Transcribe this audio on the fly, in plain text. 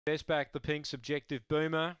Best back, the pink Subjective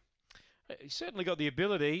Boomer. He's certainly got the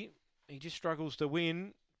ability. He just struggles to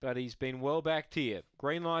win, but he's been well backed here.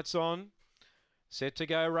 Green lights on. Set to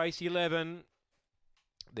go, race 11.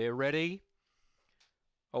 They're ready.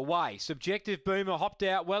 Away. Subjective Boomer hopped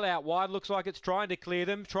out, well out wide. Looks like it's trying to clear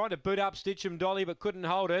them. Trying to boot up Stitchem Dolly, but couldn't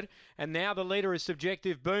hold it. And now the leader is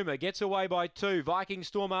Subjective Boomer. Gets away by 2. Viking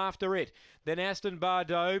Storm after it. Then Aston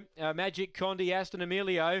Bardo, Magic Condi, Aston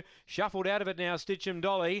Emilio. Shuffled out of it now, Stitchem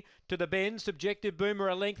Dolly. To the bend. Subjective Boomer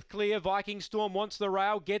a length clear. Viking Storm wants the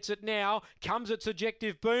rail. Gets it now. Comes at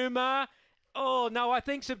Subjective Boomer. Oh, no, I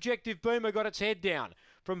think Subjective Boomer got its head down.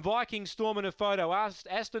 From Viking Storm in a photo.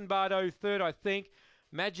 Aston Bardo third, I think.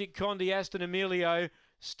 Magic Condi, Aston Emilio,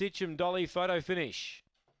 Stitchem Dolly, photo finish.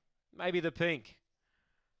 Maybe the pink.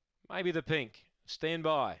 Maybe the pink. Stand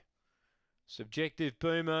by. Subjective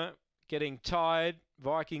Boomer getting tired.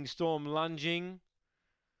 Viking Storm lunging.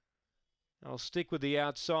 I'll stick with the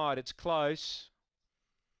outside. It's close.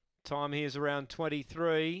 Time here is around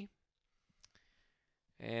 23.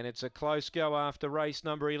 And it's a close go after race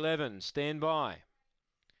number 11. Stand by.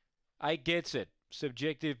 8 gets it.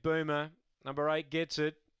 Subjective Boomer. Number 8 gets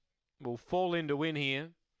it. Will fall in to win here.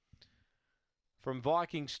 From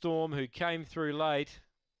Viking Storm, who came through late.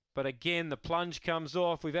 But again, the plunge comes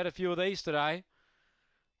off. We've had a few of these today,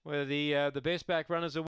 where the best back runners are